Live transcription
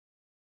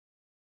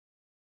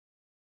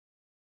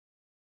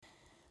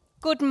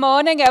Good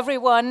morning,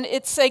 everyone.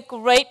 It's a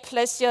great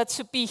pleasure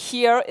to be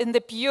here in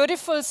the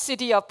beautiful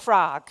city of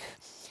Prague.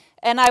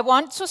 And I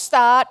want to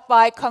start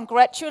by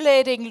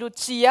congratulating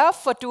Lucia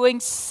for doing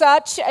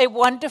such a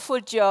wonderful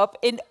job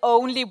in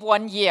only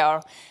 1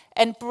 year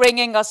and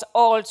bringing us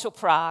all to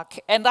Prague.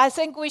 And I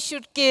think we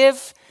should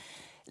give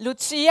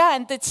Lucia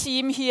and the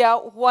team here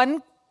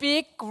one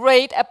big,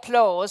 great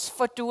applause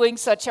for doing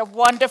such a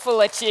wonderful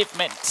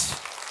achievement.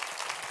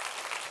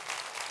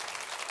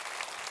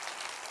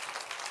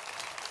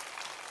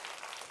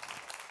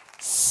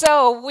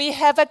 So we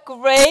have a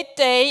great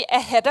day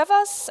ahead of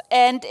us,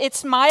 and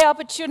it's my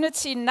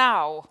opportunity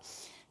now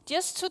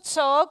just to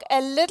talk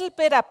a little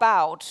bit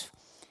about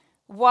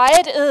why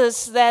it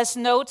is there's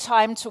no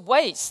time to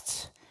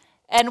waste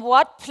and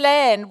what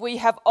plan we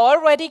have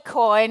already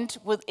coined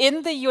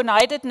within the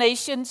United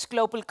Nations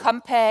Global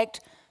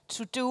Compact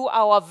to do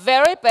our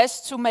very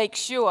best to make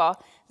sure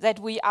that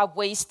we are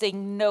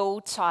wasting no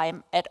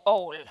time at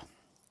all.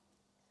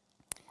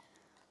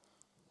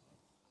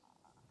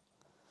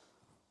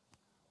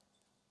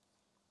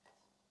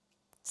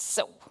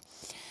 So,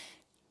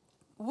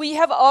 we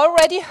have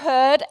already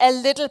heard a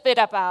little bit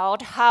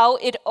about how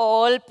it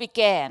all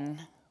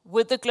began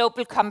with the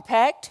Global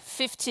Compact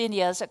 15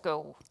 years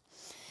ago.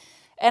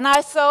 And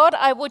I thought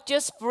I would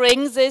just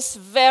bring this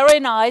very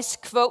nice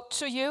quote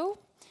to you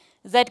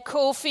that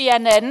Kofi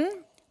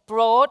Annan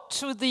brought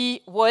to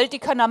the World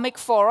Economic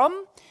Forum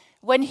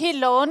when he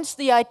launched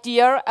the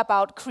idea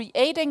about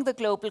creating the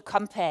Global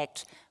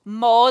Compact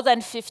more than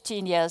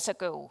 15 years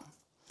ago.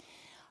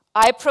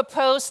 I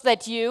propose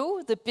that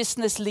you, the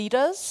business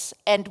leaders,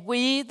 and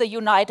we, the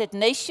United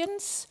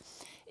Nations,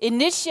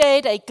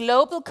 initiate a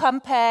global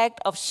compact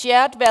of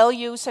shared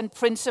values and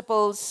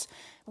principles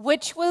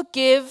which will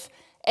give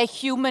a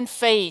human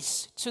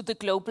face to the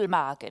global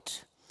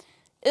market.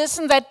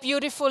 Isn't that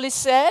beautifully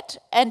said?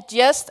 And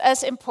just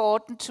as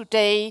important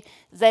today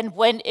than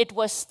when it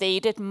was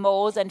stated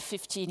more than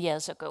 15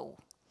 years ago.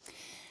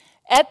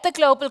 At the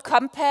Global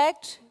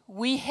Compact,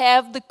 we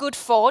have the good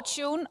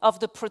fortune of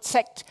the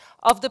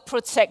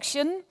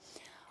protection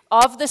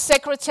of the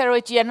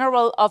Secretary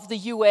General of the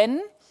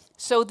UN.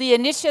 So the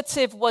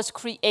initiative was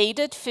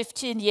created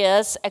 15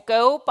 years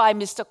ago by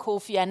Mr.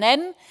 Kofi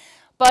Annan,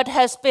 but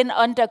has been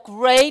under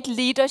great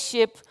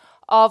leadership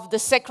of the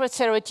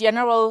Secretary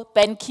General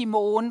Ban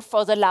Ki-moon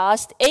for the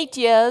last 8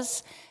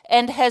 years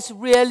and has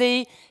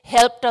really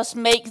helped us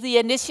make the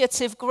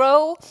initiative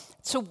grow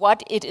to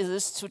what it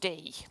is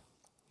today.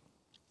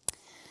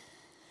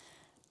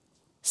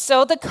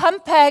 So the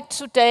compact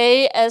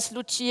today, as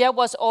Lucia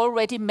was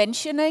already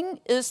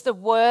mentioning, is the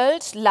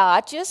world's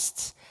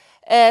largest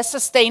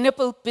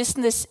sustainable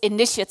business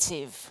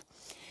initiative.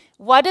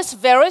 What is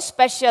very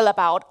special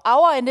about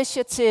our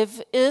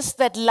initiative is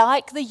that,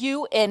 like the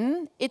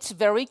UN, it's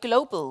very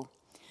global.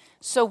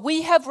 So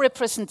we have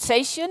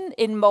representation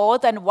in more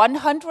than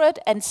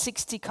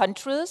 160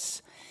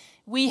 countries.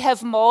 We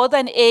have more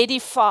than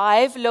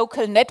 85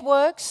 local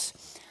networks.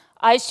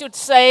 I should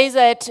say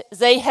that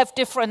they have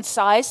different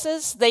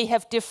sizes, they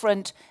have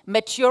different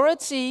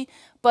maturity,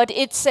 but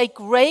it's a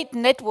great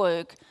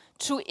network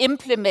to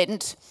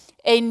implement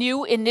a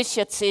new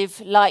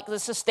initiative like the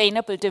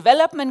Sustainable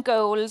Development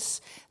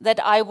Goals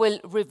that I will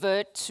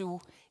revert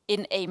to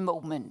in a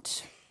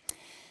moment.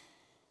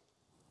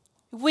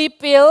 We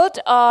build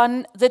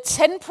on the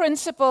 10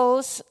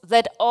 principles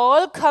that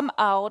all come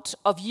out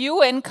of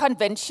UN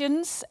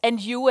conventions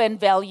and UN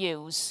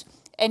values.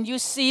 And you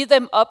see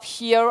them up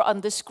here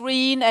on the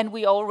screen, and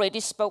we already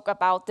spoke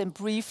about them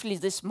briefly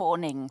this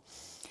morning.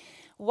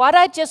 What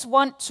I just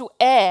want to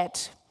add,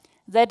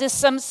 that is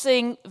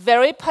something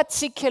very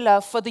particular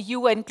for the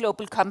UN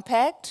Global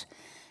Compact,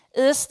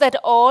 is that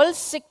all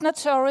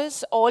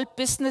signatories, all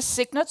business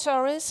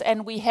signatories,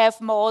 and we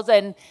have more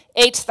than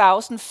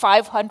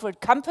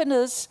 8,500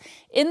 companies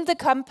in the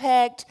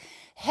compact,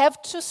 have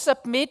to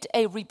submit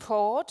a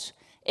report,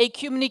 a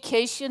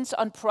communications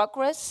on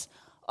progress,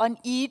 on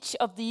each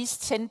of these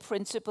 10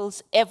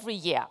 principles every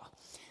year.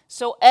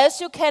 So as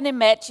you can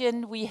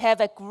imagine, we have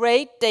a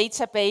great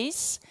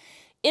database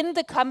in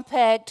the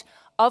compact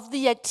of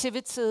the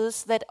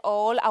activities that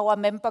all our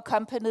member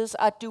companies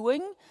are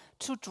doing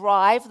to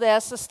drive their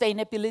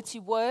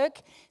sustainability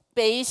work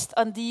based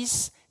on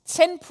these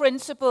 10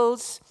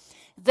 principles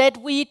that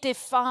we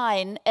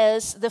define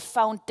as the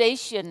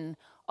foundation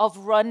of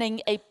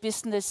running a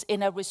business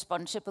in a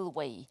responsible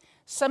way.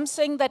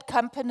 Something that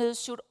companies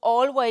should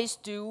always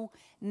do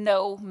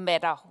no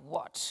matter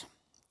what.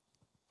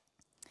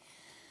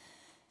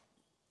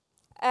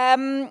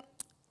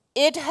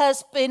 It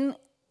has been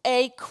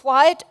a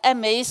quite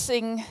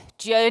amazing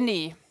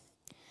journey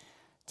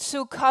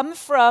to come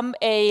from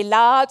a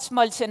large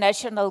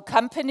multinational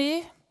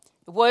company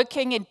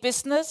working in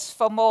business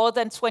for more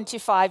than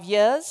 25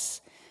 years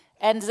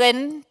and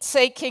then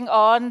taking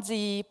on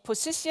the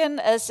position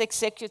as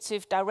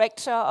Executive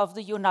Director of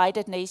the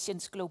United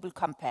Nations Global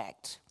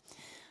Compact.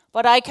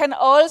 But I can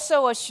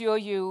also assure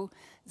you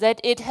that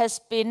it has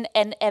been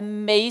an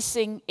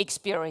amazing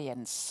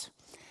experience,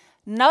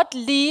 not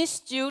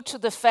least due to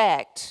the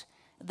fact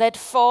that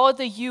for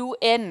the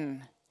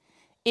UN,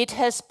 it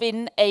has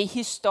been a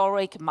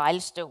historic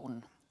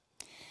milestone.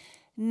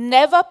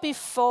 Never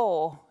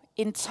before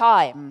in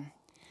time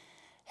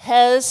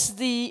has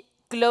the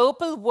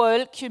global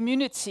world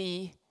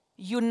community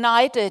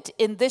united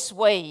in this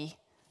way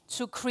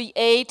to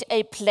create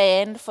a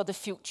plan for the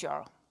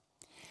future.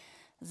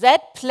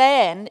 That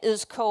plan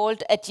is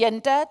called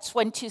Agenda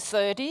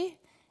 2030,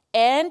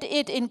 and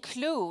it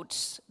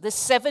includes the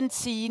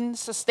 17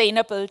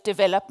 Sustainable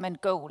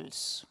Development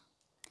Goals.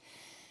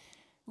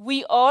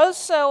 We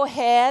also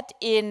had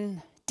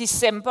in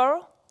December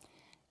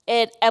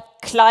a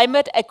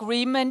climate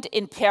agreement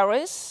in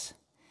Paris,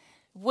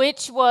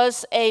 which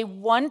was a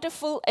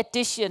wonderful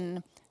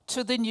addition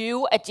to the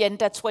new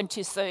Agenda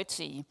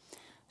 2030.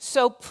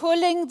 So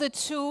pulling the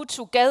two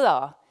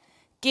together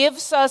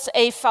gives us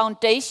a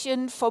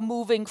foundation for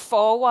moving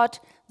forward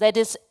that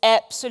is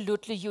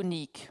absolutely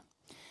unique.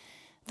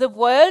 The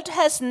world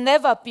has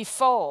never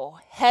before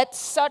had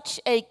such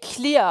a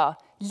clear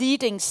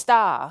leading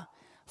star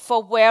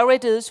for where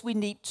it is we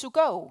need to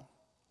go.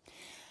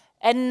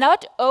 And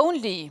not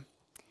only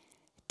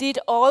did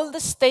all the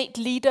state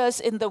leaders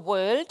in the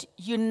world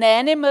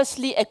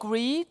unanimously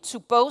agree to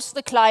both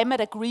the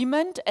climate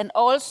agreement and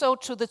also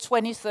to the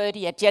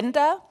 2030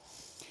 agenda,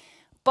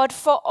 but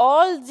for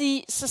all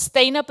the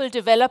sustainable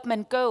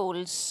development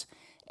goals,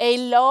 a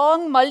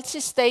long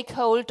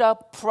multi-stakeholder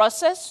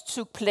process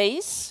took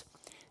place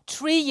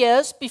 3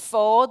 years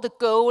before the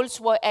goals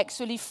were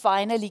actually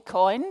finally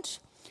coined.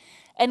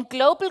 And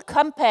Global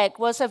Compact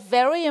was a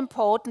very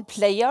important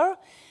player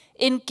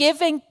in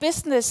giving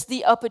business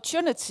the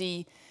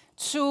opportunity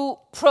to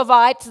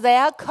provide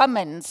their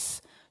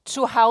comments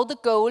to how the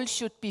goal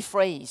should be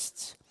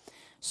phrased.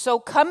 So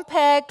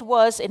Compact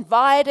was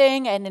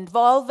inviting and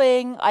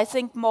involving, I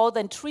think, more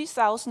than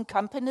 3,000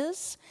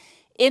 companies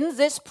in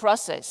this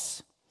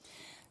process.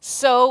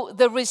 So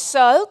the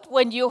result,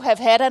 when you have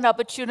had an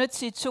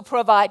opportunity to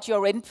provide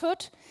your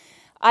input,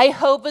 I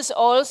hope is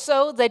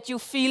also that you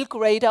feel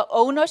greater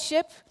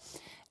ownership,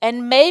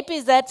 and maybe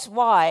that's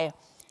why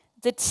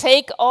the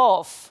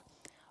take-off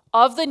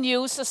of the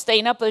new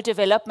Sustainable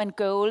Development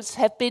Goals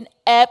have been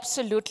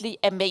absolutely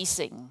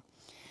amazing.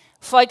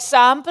 For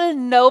example,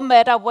 no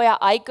matter where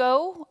I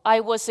go,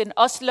 I was in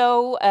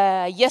Oslo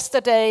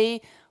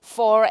yesterday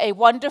for a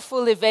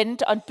wonderful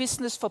event on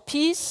business for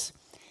peace.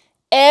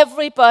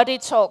 Everybody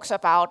talks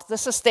about the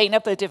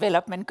Sustainable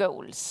Development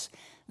Goals.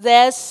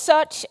 There's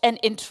such an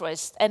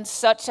interest and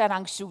such an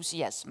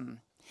enthusiasm.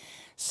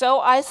 So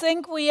I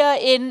think we are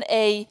in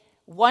a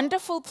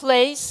wonderful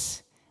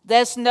place.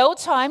 There's no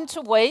time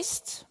to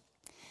waste.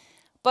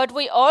 But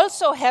we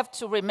also have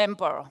to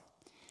remember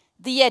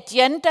the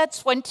Agenda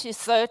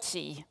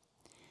 2030.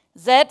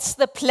 That's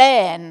the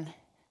plan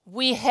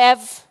we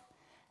have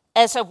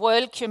as a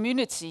world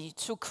community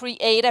to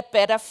create a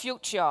better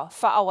future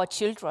for our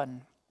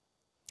children.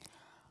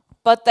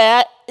 But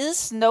there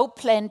is no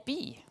plan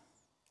B.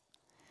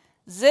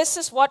 This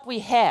is what we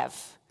have,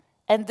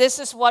 and this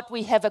is what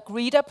we have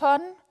agreed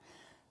upon,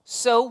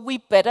 so we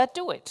better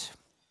do it.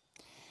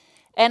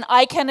 And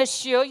I can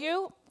assure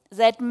you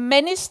that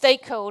many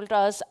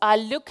stakeholders are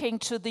looking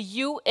to the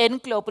UN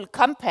Global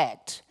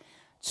Compact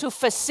to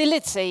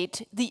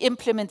facilitate the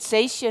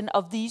implementation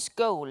of these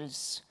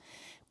goals,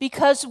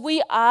 because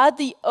we are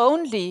the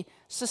only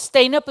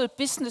sustainable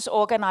business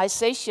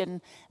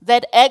organization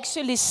that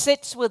actually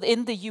sits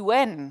within the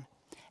UN,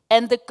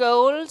 and the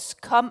goals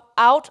come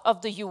out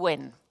of the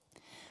UN.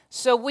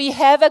 So we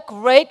have a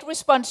great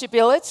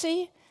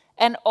responsibility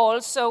and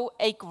also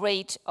a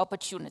great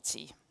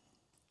opportunity.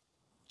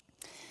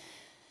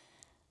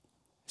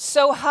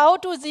 So how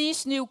do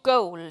these new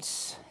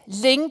goals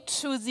link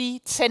to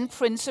the 10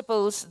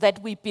 principles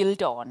that we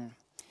build on?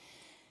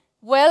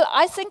 Well,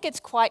 I think it's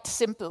quite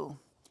simple,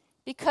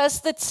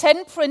 because the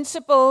 10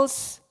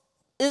 principles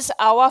is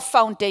our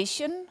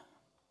foundation.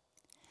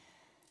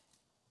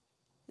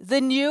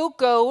 The new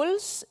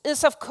goals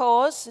is, of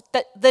course,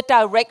 the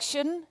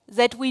direction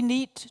that we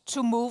need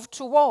to move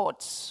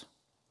towards.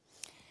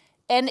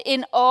 And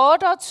in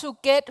order to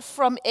get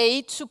from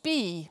A to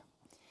B,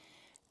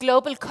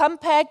 Global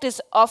Compact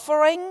is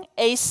offering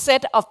a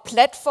set of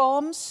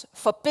platforms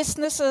for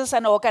businesses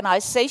and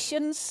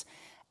organizations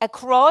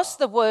across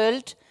the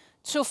world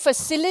to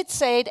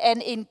facilitate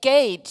and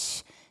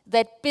engage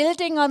that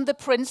building on the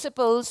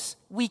principles,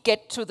 we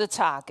get to the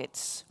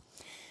targets.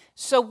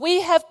 So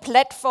we have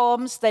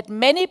platforms that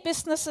many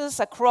businesses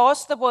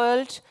across the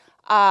world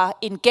are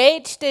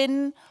engaged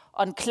in,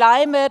 on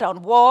climate,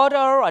 on water,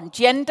 on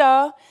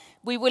gender.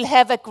 We will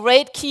have a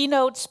great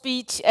keynote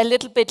speech a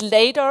little bit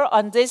later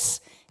on this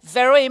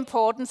very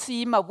important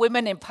theme of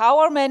women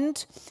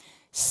empowerment,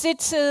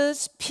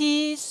 cities,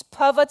 peace,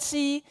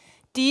 poverty,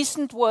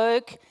 decent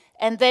work,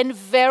 and then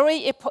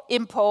very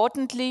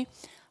importantly,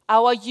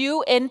 our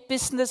UN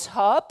Business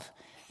Hub,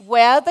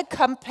 where the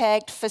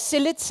Compact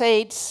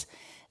facilitates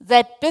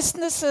that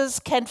businesses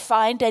can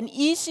find an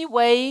easy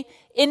way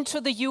into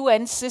the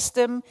UN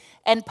system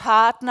and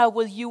partner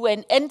with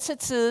UN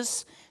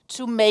entities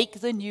to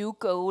make the new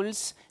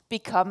goals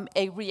become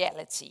a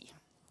reality.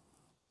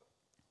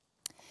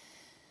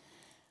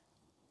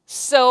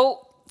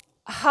 So,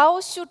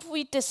 how should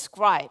we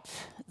describe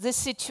the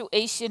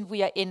situation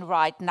we are in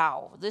right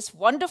now, this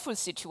wonderful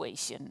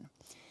situation,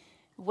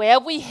 where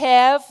we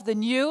have the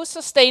new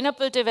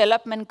Sustainable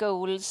Development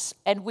Goals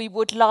and we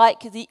would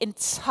like the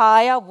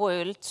entire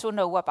world to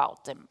know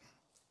about them?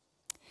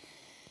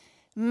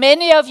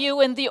 Many of you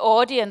in the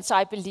audience,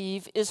 I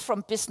believe, is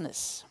from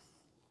business.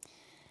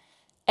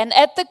 And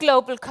at the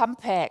Global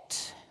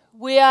Compact,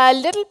 we are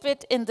a little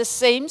bit in the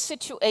same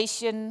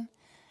situation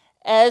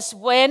as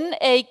when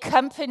a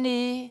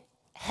company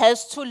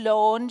has to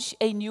launch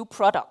a new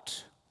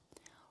product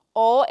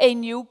or a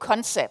new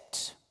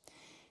concept.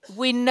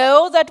 We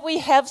know that we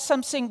have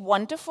something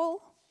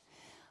wonderful,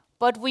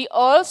 but we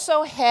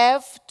also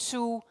have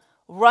to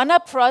run a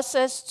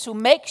process to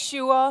make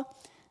sure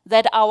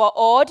that our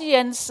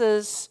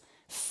audiences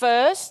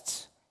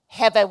first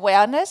have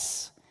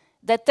awareness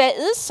that there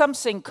is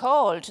something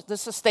called the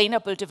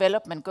Sustainable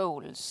Development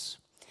Goals,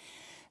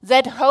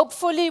 that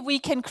hopefully we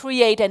can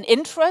create an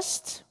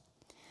interest.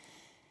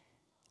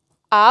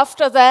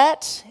 After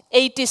that,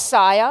 a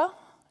desire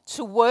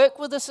to work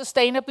with the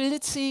Sustainable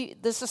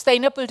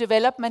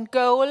Development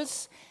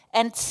Goals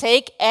and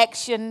take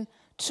action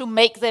to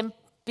make them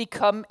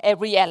become a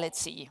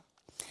reality.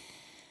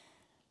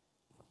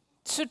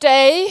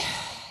 Today,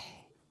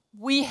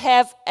 we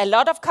have a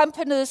lot of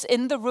companies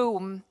in the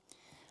room,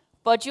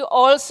 but you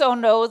also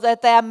know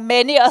that there are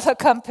many other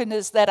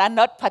companies that are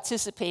not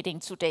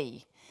participating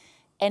today.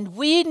 And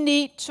we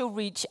need to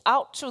reach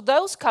out to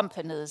those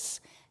companies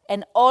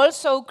and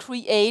also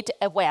create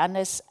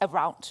awareness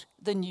around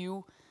the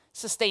new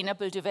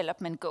Sustainable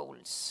Development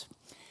Goals.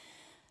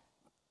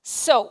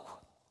 So,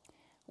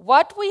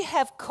 what we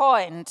have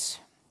coined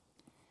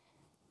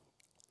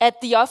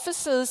at the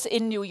offices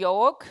in New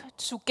York,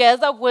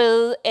 together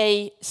with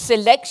a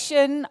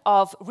selection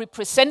of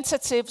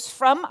representatives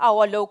from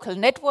our local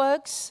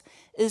networks,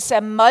 is a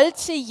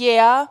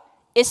multi-year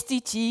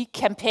SDG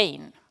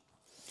campaign.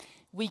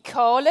 We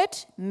call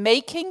it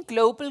Making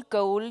Global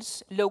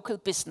Goals Local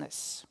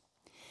Business.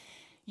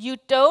 You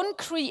don't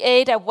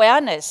create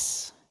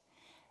awareness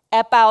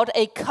about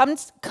a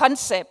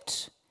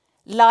concept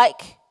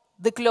like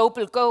the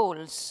global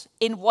goals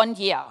in 1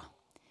 year.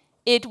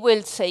 It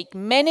will take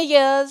many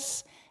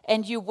years,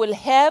 and you will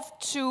have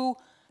to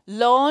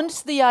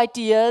launch the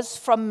ideas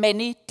from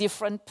many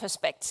different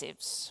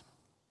perspectives.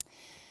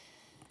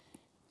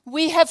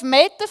 We have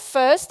made the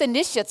first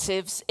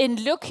initiatives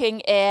in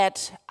looking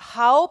at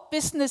how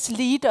business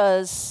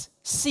leaders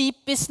see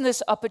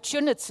business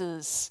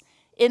opportunities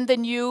in the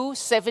new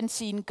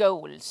 17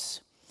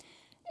 goals.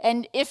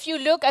 And if you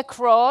look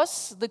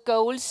across the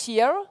goals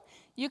here,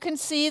 you can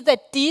see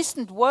that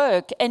decent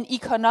work and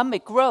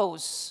economic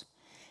growth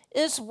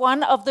is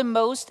one of the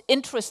most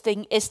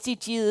interesting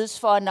SDGs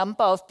for a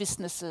number of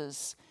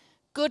businesses.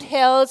 Good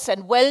health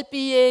and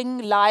well-being,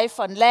 life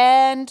on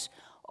land,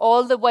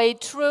 all the way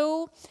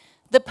through.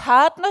 The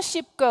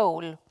partnership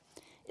goal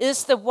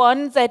is the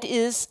one that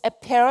is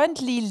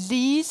apparently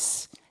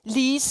least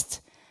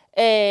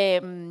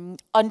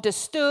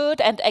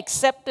understood and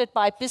accepted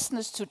by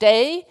business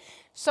today.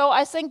 So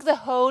I think the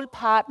whole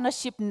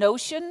partnership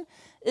notion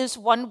is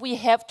one we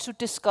have to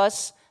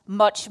discuss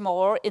much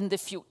more in the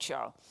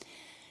future.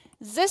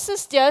 This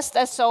is just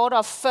a sort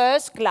of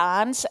first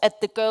glance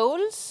at the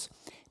goals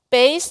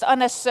based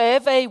on a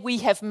survey we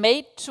have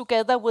made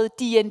together with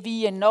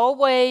DNV in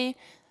Norway,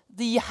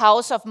 the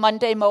House of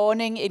Monday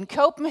Morning in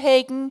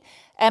Copenhagen,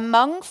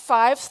 among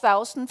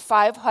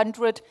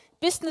 5,500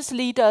 business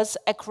leaders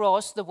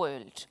across the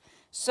world.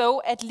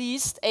 So at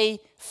least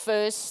a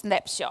first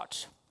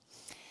snapshot.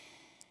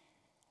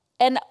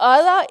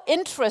 Another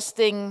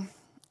interesting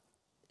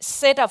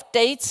set of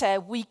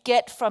data we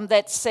get from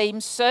that same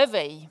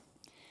survey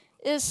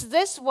is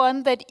this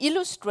one that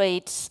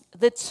illustrates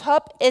the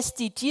top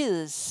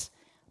SDGs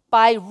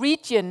by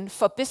region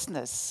for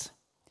business.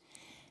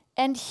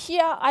 And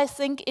here I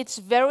think it's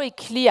very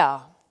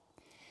clear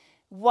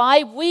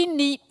why we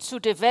need to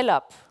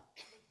develop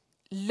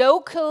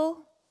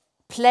local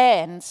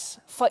plans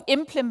for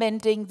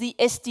implementing the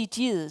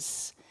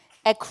SDGs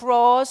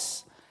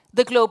across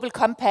the Global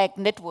Compact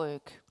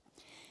network.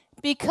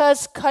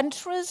 Because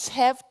countries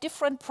have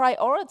different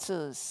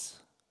priorities.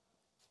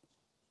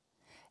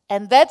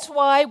 And that's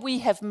why we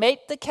have made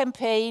the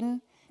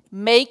campaign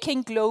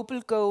Making Global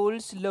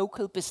Goals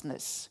Local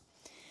Business.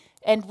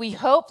 And we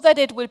hope that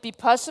it will be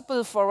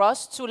possible for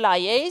us to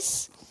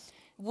liaise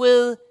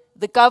with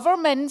the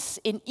governments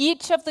in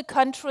each of the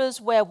countries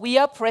where we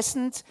are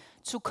present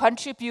to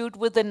contribute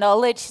with the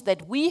knowledge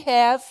that we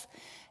have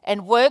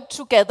and work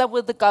together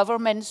with the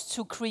governments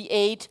to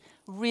create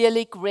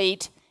really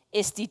great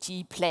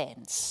SDG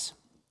plans.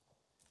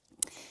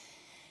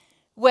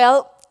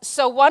 Well,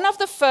 so one of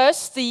the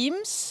first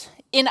themes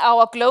in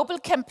our global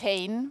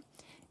campaign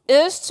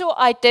is to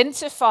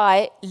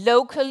identify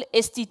local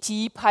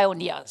SDG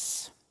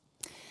pioneers.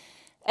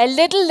 A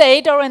little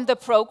later in the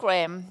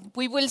program,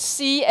 we will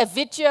see a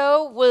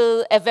video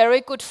with a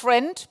very good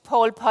friend,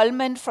 Paul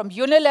Pullman from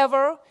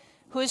Unilever,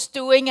 who is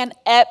doing an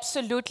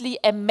absolutely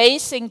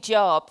amazing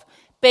job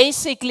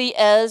basically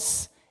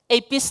as a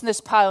business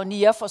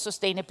pioneer for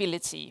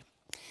sustainability.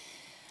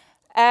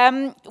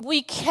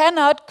 We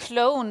cannot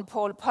clone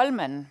Paul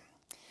Polman.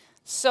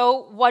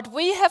 So what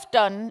we have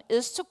done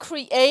is to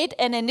create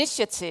an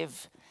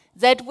initiative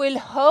that will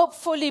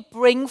hopefully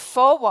bring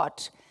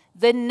forward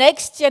the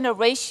next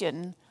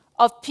generation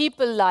of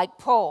people like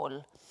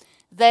Paul,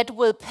 that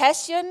with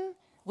passion,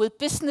 with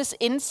business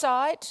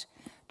insight,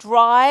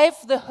 drive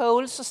the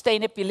whole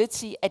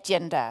sustainability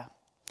agenda.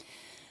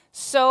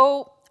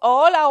 So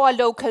all our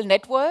local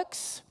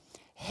networks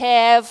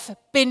have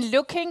been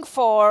looking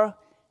for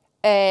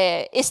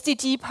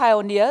SDG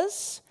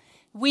pioneers.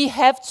 We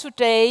have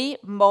today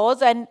more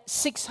than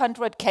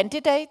 600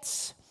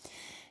 candidates.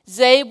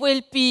 They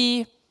will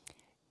be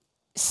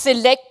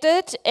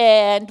selected,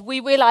 and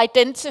we will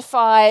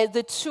identify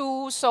the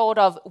two sort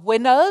of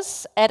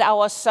winners at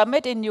our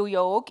summit in New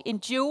York in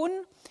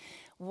June.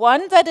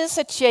 One that is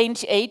a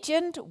change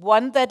agent,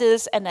 one that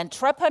is an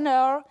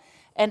entrepreneur,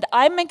 and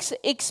I'm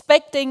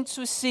expecting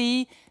to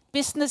see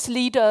business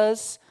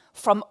leaders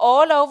from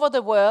all over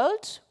the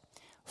world,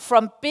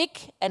 from big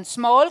and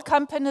small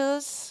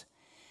companies,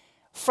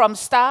 from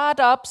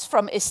startups,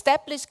 from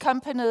established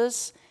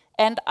companies,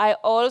 and I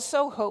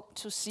also hope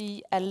to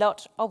see a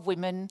lot of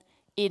women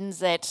in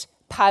that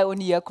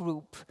pioneer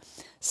group.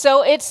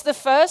 So it's the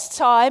first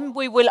time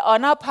we will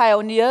honor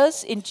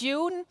pioneers in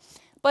June,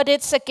 but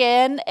it's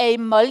again a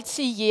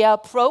multi-year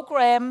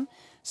program,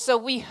 so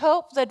we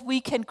hope that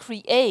we can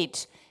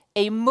create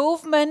a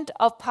movement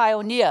of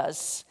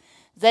pioneers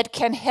that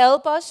can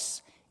help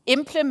us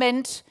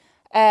implement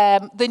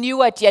the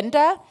new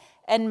agenda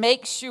and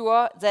make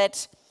sure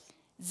that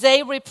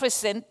they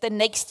represent the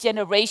next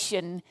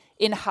generation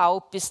in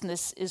how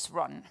business is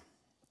run.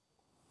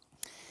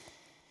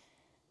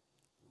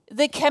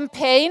 The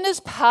campaign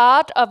is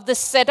part of the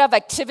set of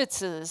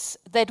activities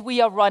that we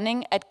are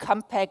running at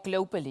Compact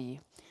globally.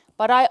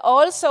 But I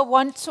also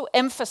want to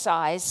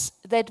emphasize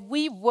that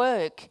we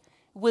work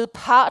with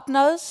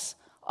partners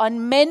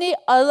on many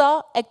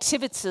other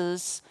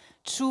activities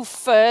to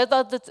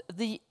further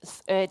the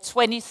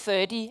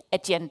 2030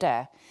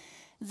 agenda.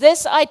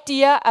 This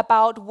idea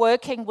about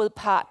working with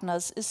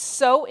partners is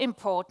so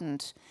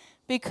important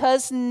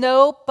because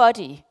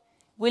nobody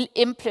will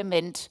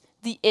implement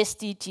the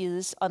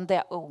SDGs on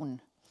their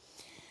own.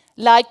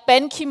 Like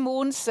Ban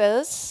Ki-moon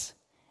says,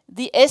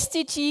 the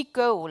SDG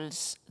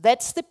goals,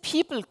 that's the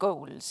people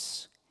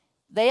goals.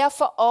 They are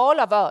for all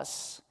of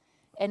us,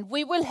 and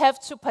we will have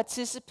to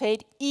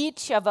participate,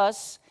 each of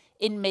us,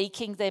 in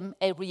making them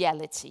a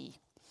reality.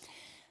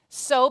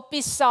 So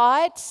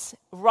besides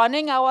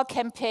running our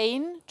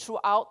campaign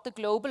throughout the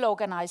global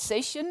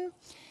organization,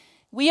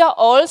 we are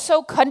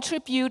also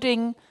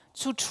contributing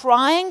to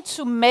trying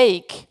to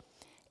make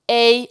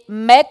a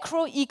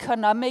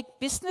macroeconomic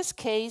business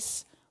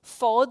case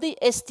for the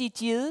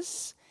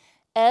SDGs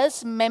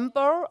as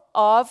member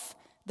of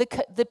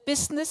the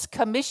Business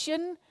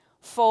Commission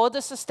for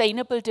the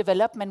Sustainable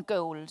Development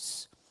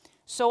Goals.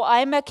 So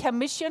I'm a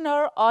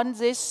commissioner on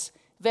this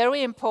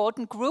very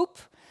important group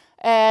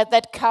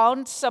that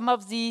counts some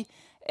of the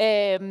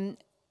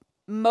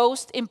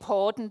most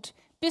important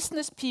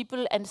business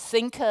people and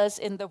thinkers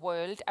in the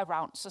world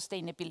around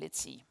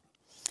sustainability.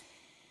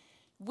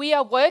 We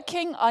are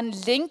working on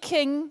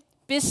linking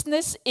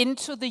business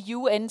into the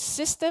UN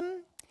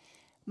system.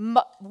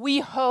 We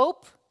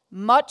hope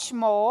much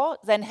more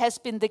than has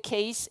been the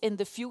case in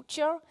the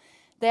future.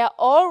 There are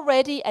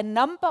already a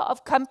number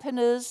of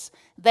companies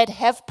that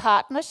have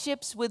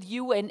partnerships with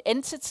UN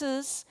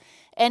entities,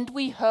 and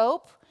we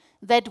hope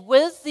that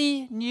with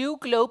the new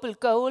global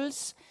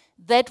goals,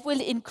 that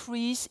will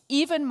increase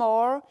even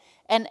more,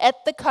 and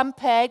at the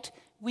Compact,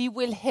 we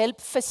will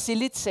help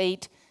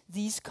facilitate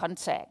these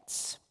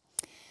contacts.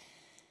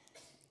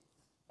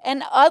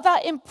 Another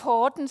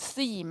important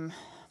theme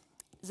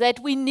that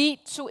we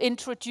need to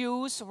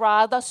introduce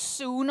rather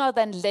sooner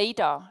than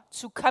later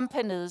to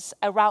companies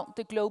around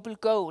the global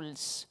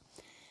goals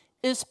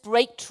is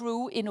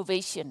breakthrough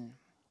innovation.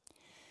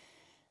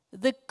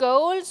 The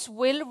goals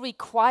will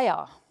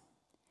require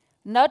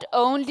not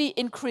only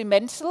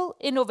incremental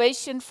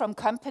innovation from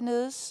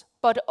companies,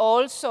 but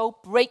also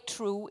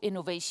breakthrough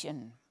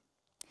innovation.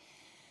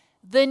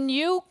 The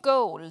new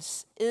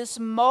goals is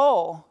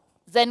more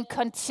than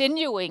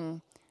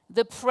continuing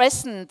the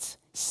present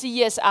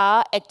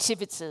CSR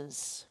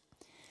activities.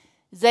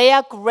 They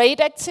are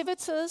great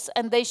activities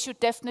and they should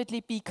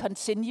definitely be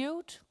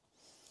continued.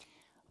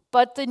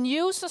 But the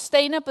new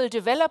Sustainable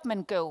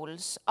Development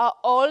Goals are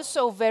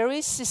also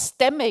very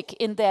systemic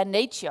in their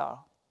nature.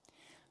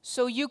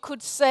 So you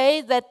could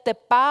say that the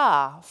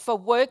bar for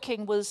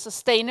working with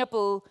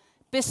sustainable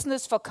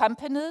business for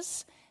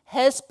companies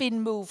has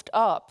been moved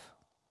up.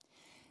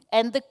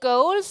 And the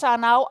goals are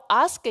now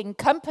asking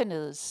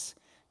companies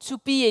to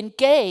be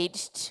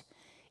engaged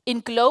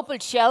in global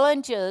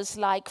challenges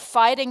like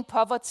fighting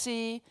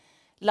poverty,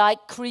 like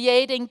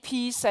creating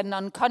peace and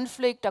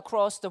non-conflict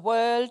across the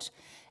world,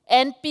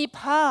 and be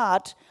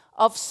part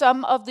of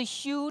some of the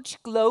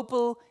huge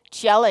global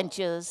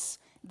challenges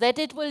that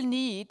it will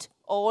need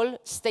all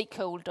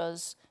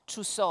stakeholders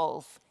to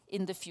solve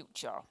in the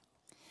future.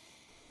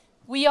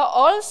 We are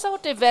also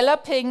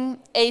developing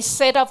a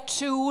set of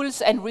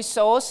tools and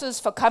resources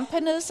for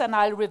companies, and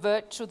I'll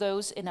revert to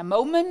those in a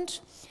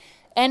moment.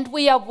 And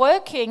we are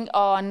working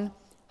on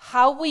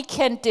how we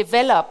can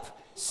develop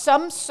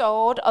some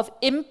sort of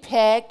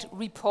impact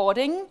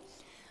reporting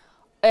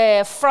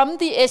from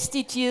the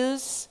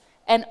SDGs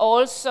and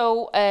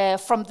also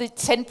from the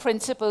 10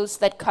 principles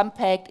that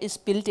Compact is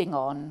building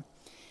on.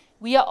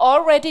 We are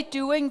already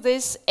doing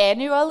this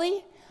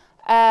annually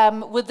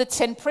with the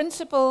 10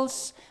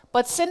 principles,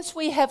 but since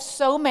we have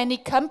so many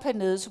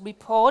companies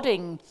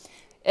reporting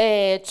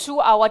to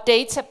our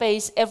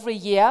database every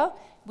year,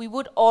 we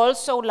would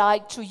also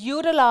like to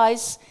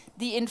utilize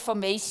the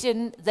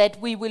information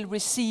that we will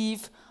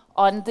receive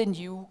on the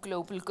new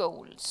global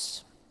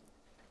goals.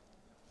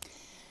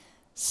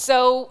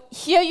 So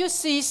here you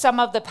see some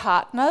of the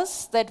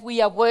partners that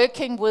we are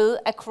working with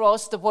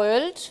across the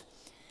world.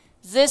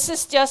 This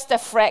is just a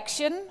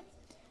fraction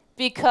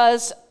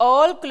because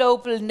all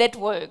global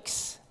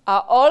networks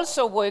are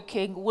also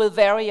working with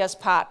various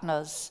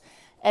partners,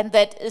 and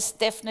that is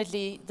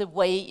definitely the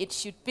way it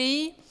should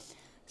be.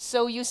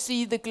 So you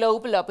see the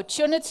Global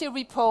Opportunity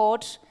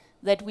Report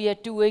that we are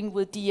doing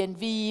with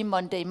DNV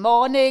Monday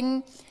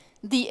morning,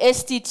 the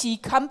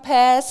SDG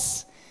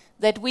Compass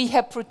that we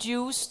have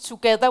produced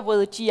together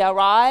with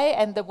GRI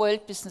and the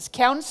World Business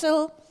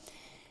Council,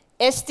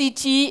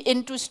 SDG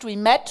industry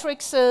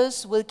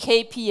matrices with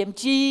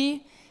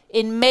KPMG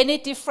in many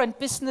different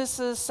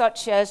businesses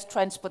such as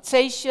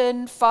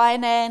transportation,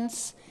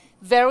 finance,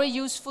 very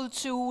useful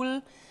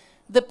tool,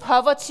 the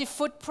poverty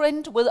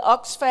footprint with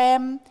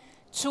Oxfam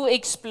to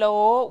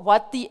explore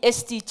what the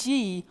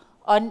SDG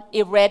on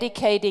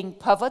eradicating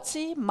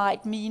poverty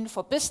might mean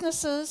for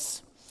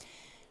businesses.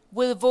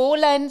 With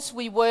Volans,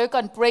 we work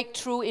on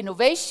breakthrough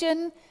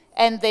innovation,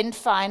 and then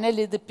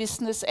finally the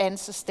Business and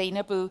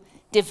Sustainable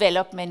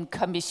Development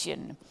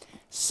Commission.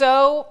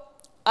 So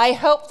I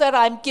hope that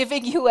I'm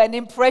giving you an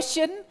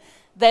impression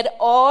that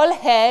all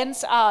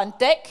hands are on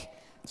deck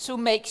to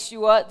make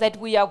sure that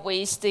we are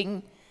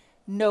wasting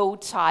no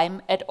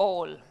time at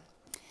all.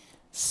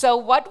 So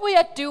what we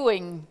are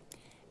doing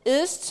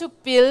is to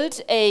build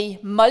a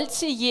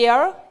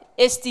multi-year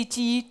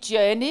SDG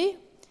journey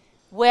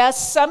where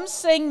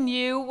something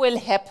new will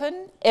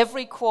happen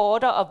every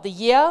quarter of the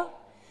year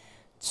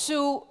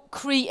to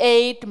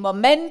create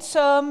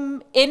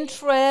momentum,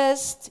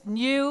 interest,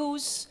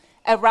 news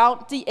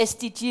around the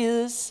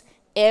SDGs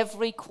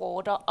every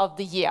quarter of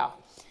the year.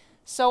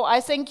 So I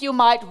think you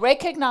might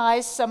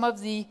recognize some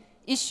of the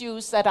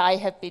issues that I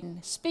have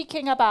been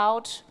speaking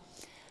about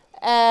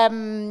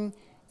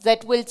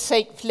that will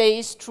take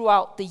place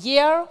throughout the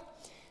year.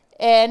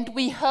 And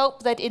we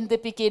hope that in the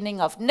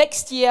beginning of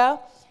next year,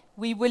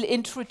 we will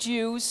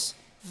introduce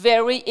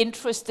very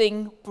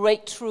interesting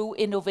breakthrough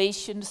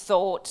innovation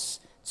thoughts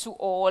to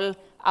all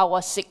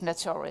our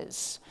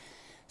signatories.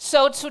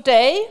 So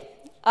today,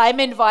 I'm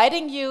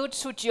inviting you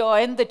to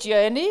join the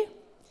journey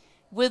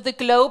with the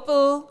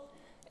global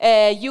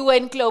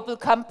UN Global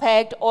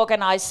Compact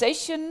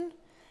organization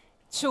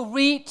to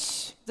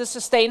reach the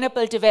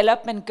Sustainable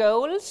Development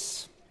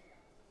Goals.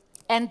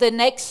 And the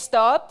next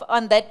stop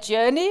on that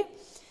journey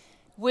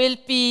will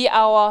be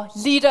our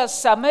Leaders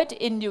Summit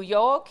in New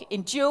York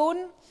in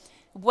June,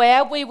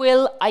 where we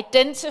will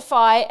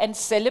identify and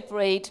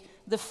celebrate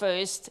the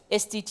first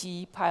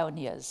SDG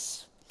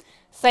pioneers.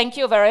 Thank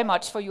you very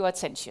much for your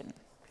attention.